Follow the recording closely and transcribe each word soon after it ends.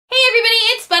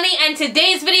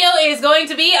today's video is going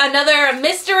to be another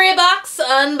mystery box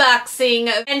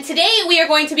unboxing. And today we are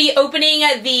going to be opening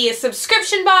the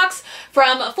subscription box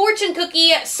from Fortune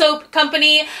Cookie Soap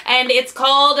Company, and it's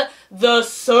called the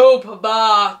Soap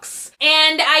Box.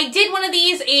 And I did one of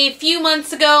these a few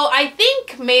months ago, I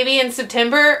think maybe in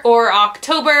September or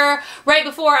October, right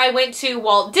before I went to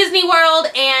Walt Disney World,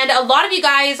 and a lot of you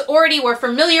guys already were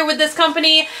familiar with this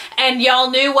company, and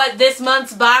y'all knew what this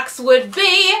month's box would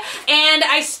be, and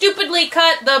I stupidly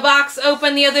cut the box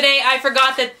open the other day. I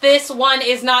forgot that this one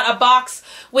is not a box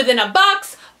within a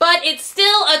box, but it's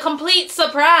still a complete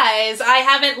surprise. I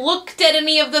haven't looked at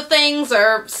any of the things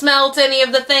or smelt any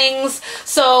of the things,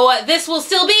 so this will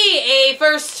still be a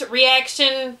first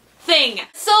reaction thing.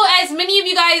 So as many of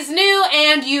you guys knew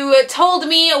and you told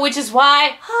me, which is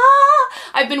why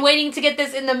I've been waiting to get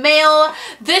this in the mail,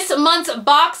 this month's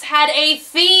box had a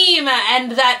theme,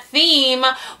 and that theme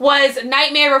was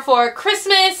Nightmare Before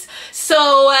Christmas.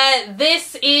 So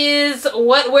this is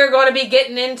what we're going to be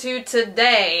getting into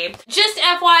today. Just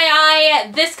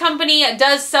FYI, this company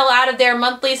does sell out of their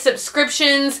monthly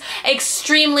subscriptions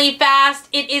extremely fast.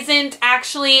 It isn't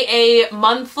actually a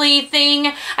monthly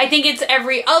thing. I think it's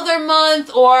every other month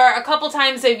or a couple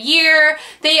times a year.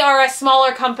 They are a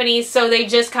smaller company, so they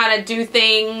just kind of do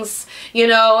things, you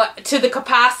know, to the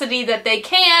capacity that they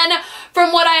can,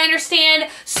 from what I understand.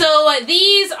 So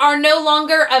these are no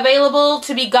longer available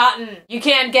to be gotten. You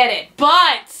can't get it,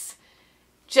 but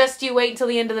just you wait until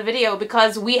the end of the video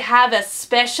because we have a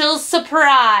special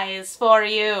surprise for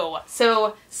you.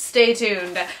 So stay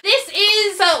tuned. This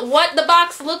is what the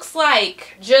box looks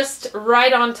like, just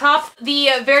right on top.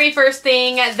 The very first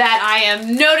thing that I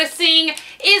am noticing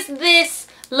is this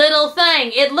little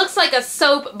thing. It looks like a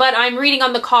soap, but I'm reading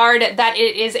on the card that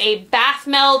it is a bath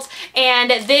melt, and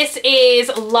this is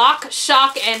Lock,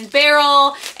 Shock, and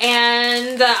Barrel,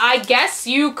 and I guess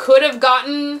you could have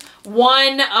gotten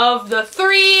one of the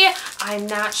three. I'm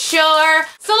not sure.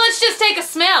 So let's just take a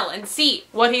smell and see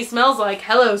what he smells like.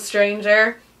 Hello,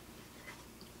 stranger.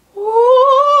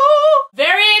 Ooh,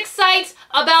 very excited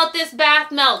about this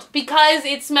bath melt because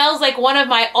it smells like one of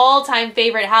my all-time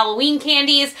favorite Halloween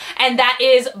candies, and that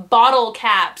is bottle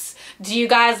caps. Do you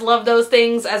guys love those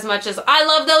things as much as I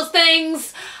love those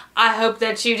things? I hope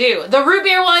that you do. The root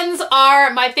beer ones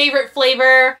are my favorite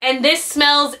flavor, and this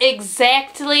smells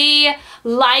exactly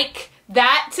like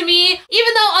that to me,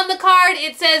 even though on the card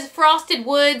it says frosted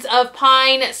woods of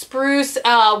pine, spruce,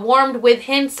 warmed with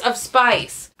hints of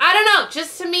spice. I don't know,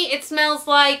 just to me it smells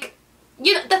like,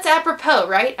 you know, that's apropos,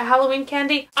 right? A Halloween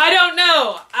candy? I don't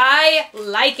know. I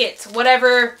like it,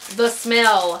 whatever the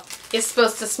smell is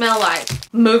supposed to smell like.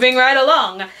 Moving right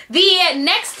along. The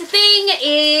next thing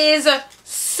is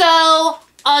so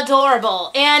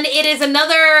adorable, and it is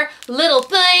another little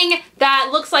thing that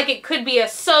looks like it could be a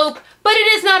soap, but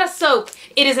it is not a soap.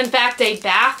 It is in fact a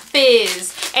bath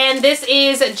fizz, and this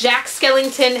is Jack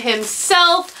Skellington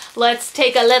himself. Let's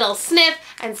take a little sniff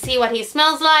and see what he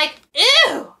smells like.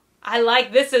 Ew! I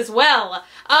like this as well.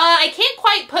 I can't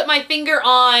quite put my finger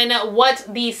on what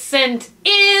the scent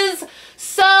is,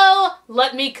 so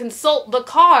let me consult the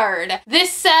card.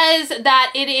 This says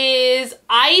that it is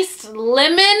iced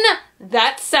lemon.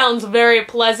 That sounds very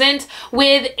pleasant.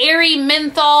 With airy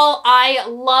menthol. I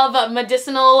love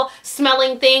medicinal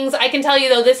smelling things. I can tell you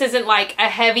though, this isn't like a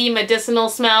heavy medicinal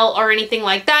smell or anything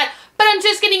like that, but I'm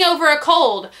just getting over a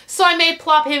cold, so I may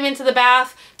plop him into the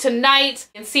bath tonight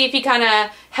and see if he kind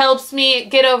of helps me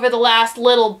get over the last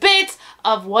little bit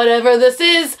of whatever this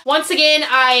is. Once again,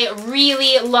 I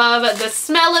really love the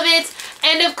smell of it,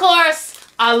 and of course,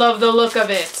 I love the look of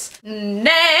it.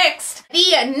 Next!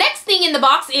 The next thing in the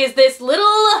box is this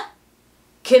little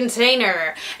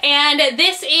container, and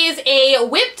this is a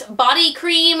whipped body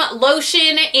cream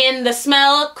lotion in the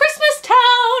smell Christmas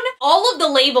Town. All of the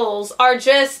labels are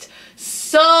just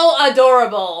so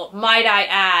adorable, might I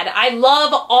add. I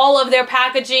love all of their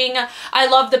packaging. I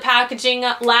love the packaging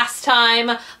last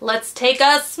time. Let's take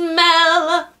a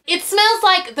smell. It smells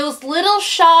like those little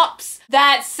shops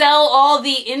that sell all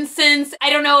the incense. I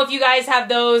don't know if you guys have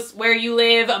those where you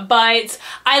live, but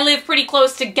I live pretty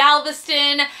close to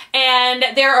Galveston, and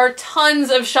there are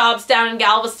tons of shops down in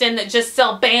Galveston that just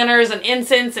sell banners and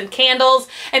incense and candles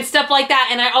and stuff like that,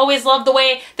 and I always love the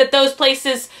way that those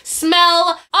places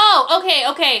smell. Oh,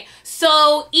 okay.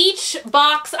 So each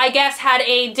box, I guess, had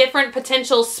a different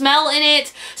potential smell in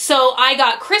it. So I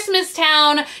got Christmas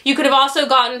Town. You could have also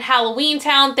gotten Halloween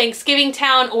Town, Thanksgiving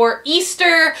Town, or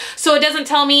Easter. So it doesn't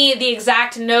tell me the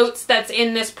exact notes that's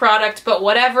in this product, but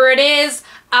whatever it is,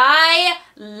 I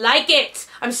like it.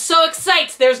 I'm so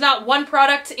excited. There's not one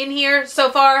product in here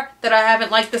so far that I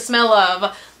haven't liked the smell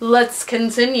of. Let's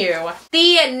continue.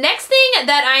 The next thing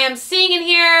that I am seeing in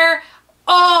here,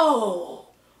 oh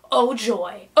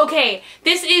joy. Okay,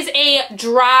 this is a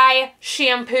dry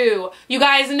shampoo. You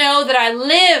guys know that I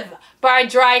live by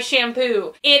dry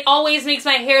shampoo. It always makes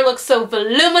my hair look so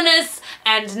voluminous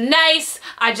and nice.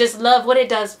 I just love what it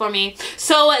does for me.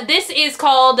 So this is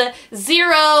called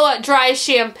Zero Dry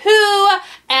Shampoo,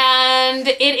 and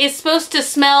it is supposed to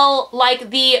smell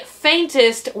like the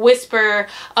faintest whisper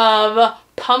of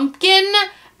pumpkin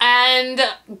and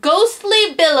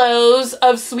ghostly billows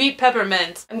of sweet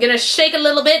peppermint. I'm gonna shake a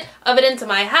little bit of it into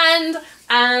my hand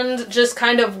and just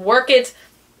kind of work it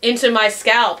into my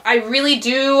scalp. I really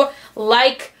do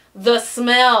like the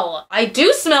smell. I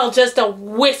do smell just a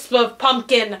wisp of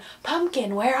pumpkin.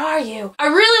 Pumpkin, where are you? I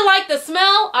really like the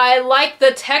smell. I like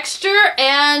the texture,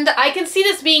 and I can see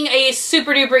this being a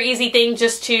super duper easy thing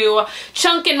just to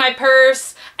chunk in my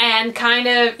purse and kind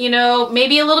of, you know,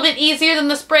 maybe a little bit easier than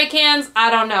the spray cans.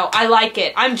 I don't know. I like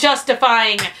it. I'm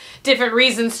justifying different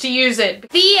reasons to use it.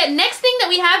 The next thing that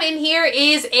we have in here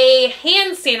is a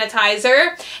hand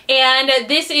sanitizer, and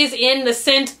this is in the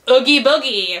scent Oogie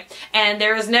Boogie. And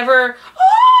there is never,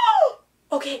 oh!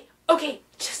 Okay,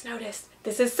 just noticed.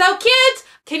 This is so cute.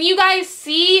 Can you guys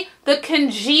see the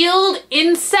congealed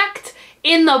insect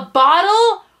in the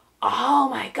bottle? Oh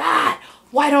my God.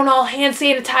 Why don't all hand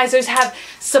sanitizers have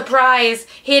surprise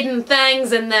hidden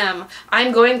things in them?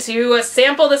 I'm going to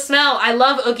sample the smell. I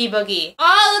love Oogie Boogie.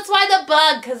 Oh, that's why the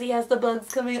bug, because he has the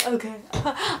bugs coming. Okay,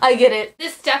 I get it.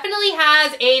 This definitely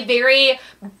has a very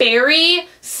berry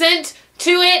scent to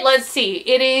it. Let's see.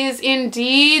 It is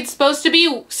indeed supposed to be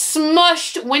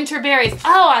smushed winter berries.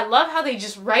 Oh, I love how they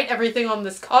just write everything on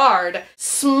this card.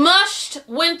 Smushed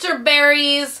winter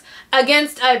berries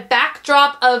against a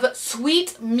backdrop of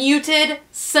sweet muted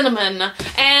cinnamon.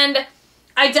 And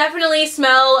I definitely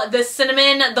smell the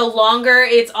cinnamon the longer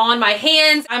it's on my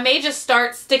hands. I may just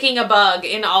start sticking a bug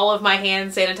in all of my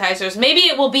hand sanitizers. Maybe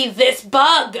it will be this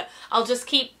bug. I'll just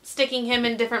keep sticking him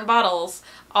in different bottles.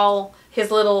 All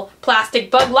his little plastic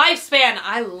bug lifespan.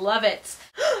 I love it.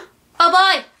 Oh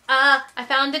boy, I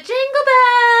found a jingle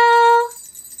bell.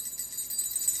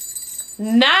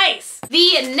 Nice!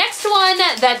 The next one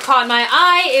that caught my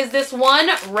eye is this one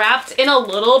wrapped in a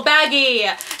little baggie.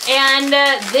 And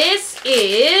this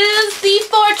is the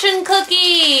fortune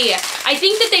cookie. I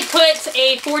think that they put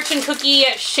a fortune cookie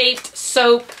shaped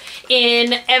soap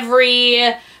in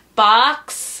every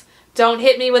box. Don't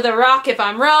hit me with a rock if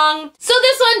I'm wrong. So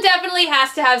this one definitely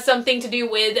has to have something to do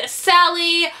with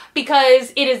Sally,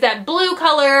 because it is that blue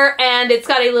color and it's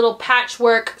got a little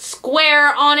patchwork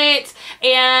square on it,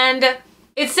 and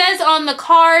it says on the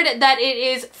card that it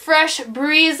is fresh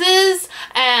breezes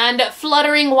and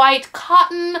fluttering white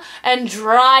cotton and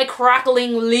dry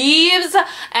crackling leaves,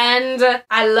 and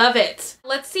I love it.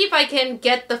 Let's see if I can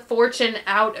get the fortune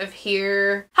out of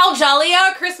here. How jolly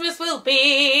our Christmas will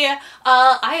be.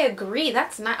 I agree.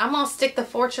 That's nice. I'm gonna stick the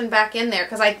fortune back in there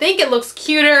because I think it looks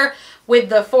cuter with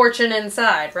the fortune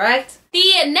inside, right?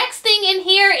 The next thing in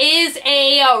here is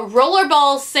a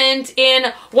rollerball scent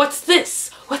in, what's this?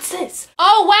 What's this?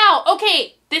 Oh wow,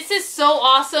 okay. This is so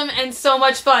awesome and so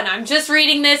much fun. I'm just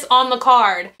reading this on the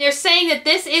card. They're saying that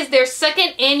this is their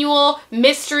second annual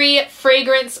mystery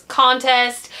fragrance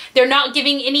contest. They're not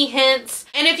giving any hints.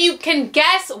 And if you can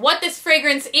guess what this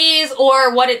fragrance is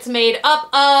or what it's made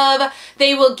up of,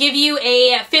 they will give you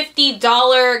a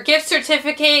 $50 gift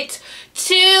certificate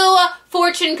to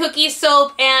fortune cookie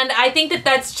soap, and I think that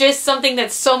that's just something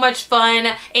that's so much fun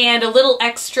and a little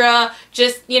extra.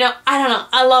 Just, you know, I don't know,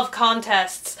 I love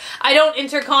contests. I don't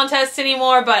enter contests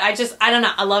anymore, but I don't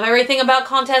know, I love everything about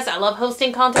contests. I love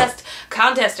hosting contests.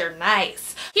 Contests are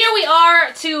nice. Here we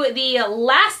are to the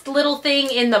last little thing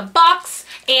in the box,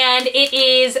 and it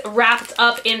is wrapped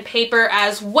up in paper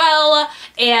as well,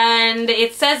 and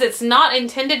it says it's not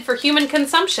intended for human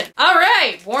consumption. All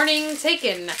right, warning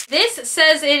taken. This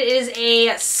says it is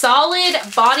a solid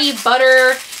body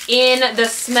butter in the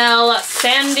smell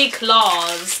Sandy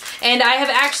Claus, and I have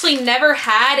actually never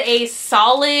had a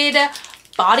solid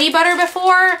body butter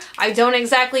before. I don't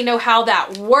exactly know how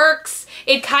that works.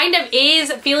 It kind of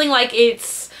is feeling like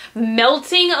it's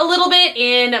melting a little bit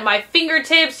in my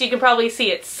fingertips. You can probably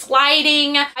see it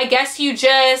sliding. I guess you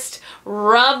just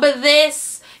rub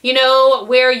this, you know,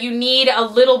 where you need a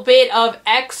little bit of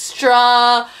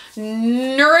extra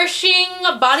nourishing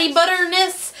body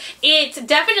butterness. It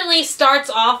definitely starts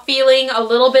off feeling a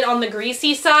little bit on the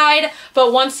greasy side,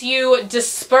 but once you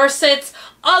disperse it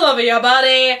all over your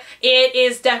body, it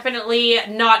is definitely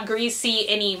not greasy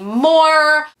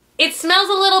anymore. It smells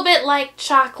a little bit like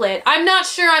chocolate. I'm not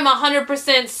sure I'm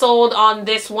 100% sold on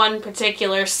this one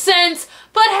particular scent,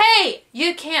 but hey,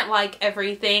 you can't like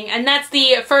everything, and that's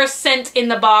the first scent in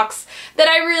the box that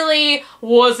I really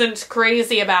wasn't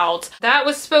crazy about. That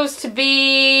was supposed to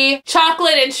be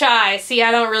chocolate and chai. See,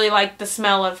 I don't really like the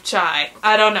smell of chai.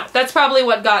 I don't know. That's probably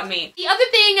what got me. The other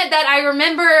thing that I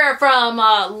remember from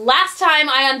last time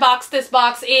I unboxed this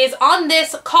box is on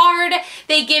this card,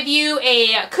 they give you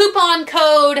a coupon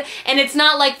code, and it's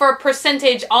not like for a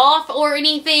percentage off or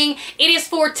anything. It is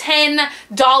for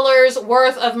 $10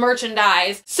 worth of merchandise.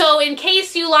 So in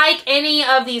case you like any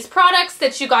of these products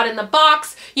that you got in the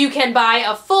box, you can buy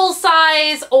a full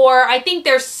size, or I think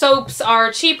their soaps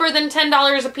are cheaper than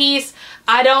 $10 a piece.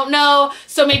 I don't know.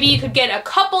 So maybe you could get a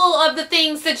couple of the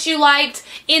things that you liked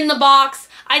in the box.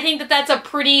 I think that that's a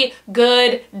pretty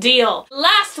good deal.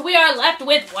 Last, we are left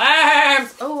with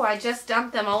worms. Oh, I just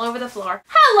dumped them all over the floor.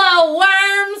 Hello,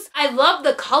 worms. I love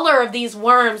the color of these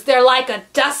worms. They're like a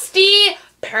dusty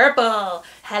purple.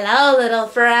 Hello, little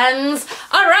friends.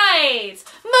 All right,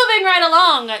 moving right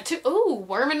along to, ooh,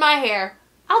 worm in my hair.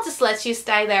 I'll just let you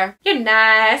stay there. You're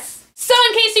nice. So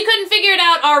in case you couldn't figure it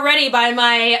out already by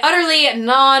my utterly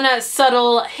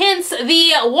non-subtle hints,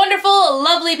 the wonderful,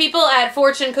 lovely people at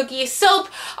Fortune Cookie Soap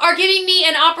are giving me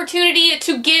an opportunity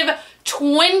to give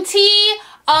 20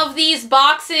 of these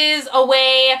boxes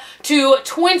away to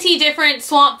 20 different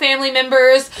Swamp family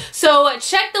members. So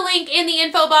check the link in the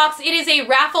info box. It is a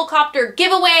Rafflecopter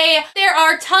giveaway. There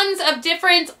are tons of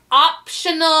different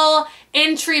optional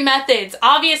entry methods.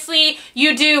 Obviously,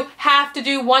 you do have to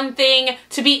do one thing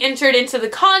to be entered into the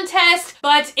contest,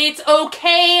 but it's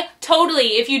okay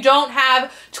totally if you don't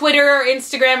have Twitter or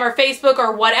Instagram or Facebook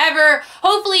or whatever.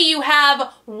 Hopefully you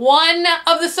have one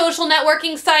of the social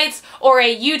networking sites or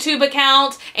a YouTube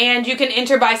account, and you can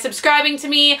enter by subscribing to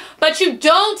me, but you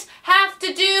don't have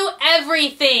to do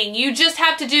everything. You just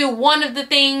have to do one of the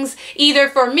things, either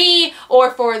for me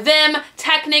or for them,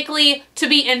 technically, to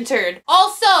be entered.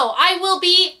 Also, I will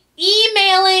be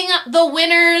emailing the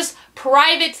winners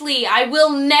privately. I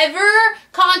will never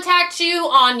contact you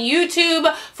on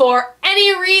YouTube for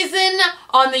any reason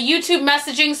on the YouTube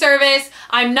messaging service.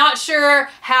 I'm not sure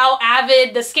how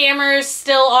avid the scammers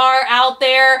still are out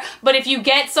there, but if you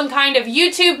get some kind of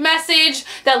YouTube message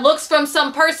that looks from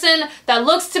some person that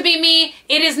looks to be me,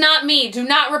 it is not me. Do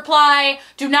not reply.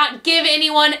 Do not give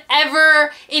anyone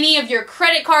ever any of your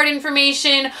credit card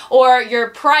information or your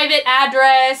private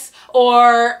address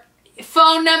or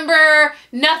phone number,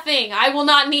 nothing. I will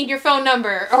not need your phone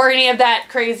number or any of that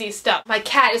crazy stuff. My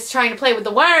cat is trying to play with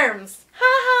the worms.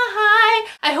 Hi.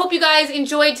 I hope you guys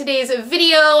enjoyed today's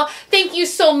video. Thank you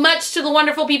so much to the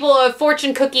wonderful people of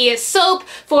Fortune Cookie Soap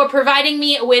for providing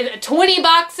me with 20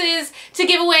 boxes to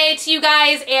give away to you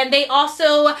guys, and they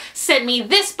also sent me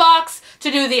this box to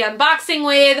do the unboxing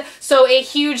with, so a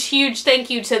huge, huge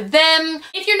thank you to them.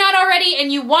 If you're not already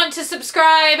and you want to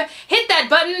subscribe, hit that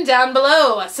button down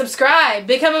below. Subscribe,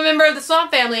 become a member of the Swamp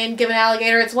family, and give an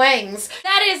alligator its wings.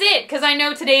 That is it, because I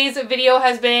know today's video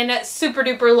has been super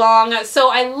duper long, so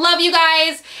I love you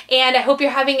guys, and I hope you're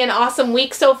having an awesome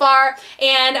week so far,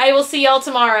 and I will see y'all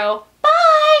tomorrow.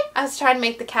 Bye! I was trying to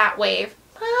make the cat wave.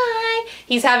 Bye!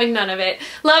 He's having none of it.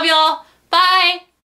 Love y'all. Bye!